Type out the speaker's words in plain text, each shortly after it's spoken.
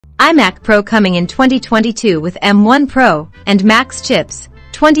iMac Pro coming in 2022 with M1 Pro and Max chips,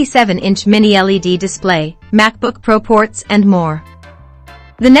 27-inch mini LED display, MacBook Pro ports and more.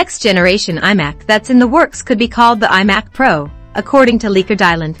 The next generation iMac that's in the works could be called the iMac Pro, according to leaker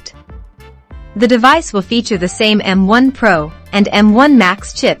Dylent. The device will feature the same M1 Pro and M1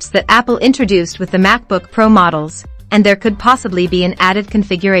 Max chips that Apple introduced with the MacBook Pro models, and there could possibly be an added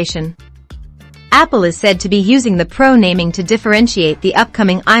configuration. Apple is said to be using the Pro naming to differentiate the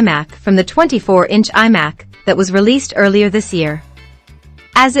upcoming iMac from the 24-inch iMac that was released earlier this year.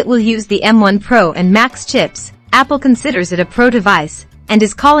 As it will use the M1 Pro and Max chips, Apple considers it a Pro device and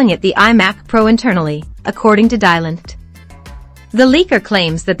is calling it the iMac Pro internally, according to Dylent. The leaker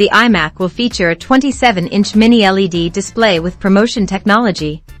claims that the iMac will feature a 27-inch mini LED display with promotion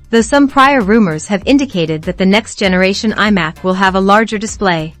technology, though some prior rumors have indicated that the next generation iMac will have a larger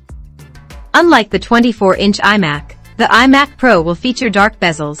display. Unlike the 24-inch iMac, the iMac Pro will feature dark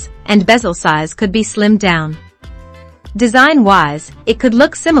bezels, and bezel size could be slimmed down. Design-wise, it could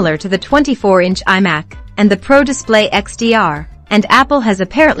look similar to the 24-inch iMac and the Pro Display XDR, and Apple has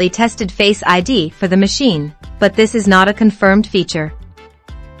apparently tested Face ID for the machine, but this is not a confirmed feature.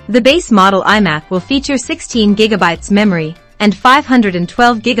 The base model iMac will feature 16 GB memory and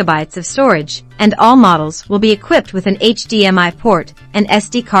 512 GB of storage, and all models will be equipped with an HDMI port, an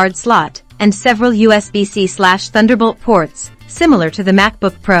SD card slot, and several USB-C/Thunderbolt ports, similar to the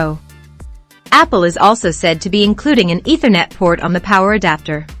MacBook Pro. Apple is also said to be including an Ethernet port on the power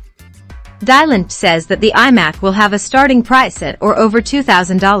adapter. Dylent says that the iMac will have a starting price at or over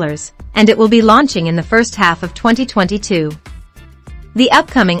 $2,000, and it will be launching in the first half of 2022. The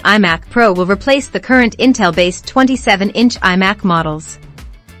upcoming iMac Pro will replace the current Intel-based 27-inch iMac models.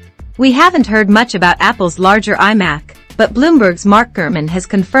 We haven't heard much about Apple's larger iMac, but Bloomberg's Mark Gurman has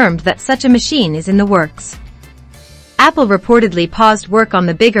confirmed that such a machine is in the works. Apple reportedly paused work on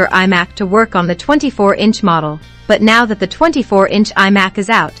the bigger iMac to work on the 24-inch model, but now that the 24-inch iMac is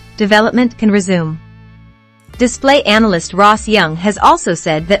out, development can resume. Display analyst Ross Young has also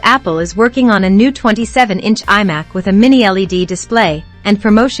said that Apple is working on a new 27-inch iMac with a mini LED display and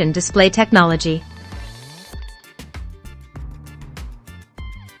promotion display technology.